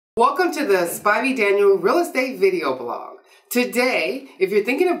Welcome to the Spivey Daniel Real Estate Video Blog. Today, if you're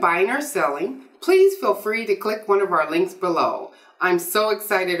thinking of buying or selling, please feel free to click one of our links below. I'm so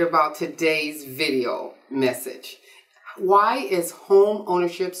excited about today's video message. Why is home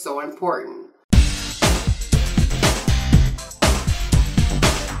ownership so important?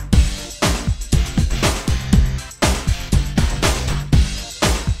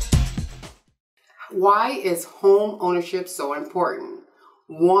 Why is home ownership so important?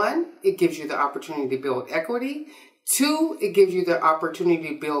 1, it gives you the opportunity to build equity. 2, it gives you the opportunity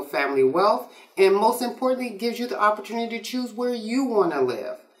to build family wealth. And most importantly, it gives you the opportunity to choose where you want to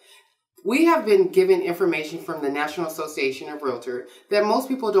live. We have been given information from the National Association of Realtors that most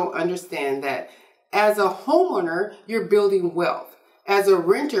people don't understand, that as a homeowner, you're building wealth. As a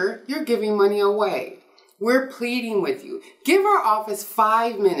renter, you're giving money away. We're pleading with you. Give our office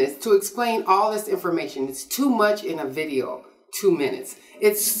 5 minutes to explain all this information. It's too much in a video. 2 minutes.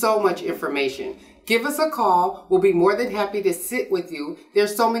 It's so much information. Give us a call. We'll be more than happy to sit with you.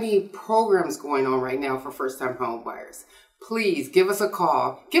 There's so many programs going on right now for first-time home buyers. Please give us a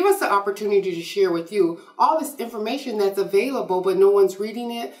call. Give us the opportunity to share with you all this information that's available, but no one's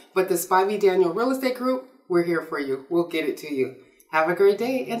reading it. But the Spivey Daniel Real Estate Group, we're here for you. We'll get it to you. Have a great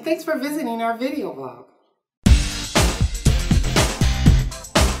day, and thanks for visiting our video blog.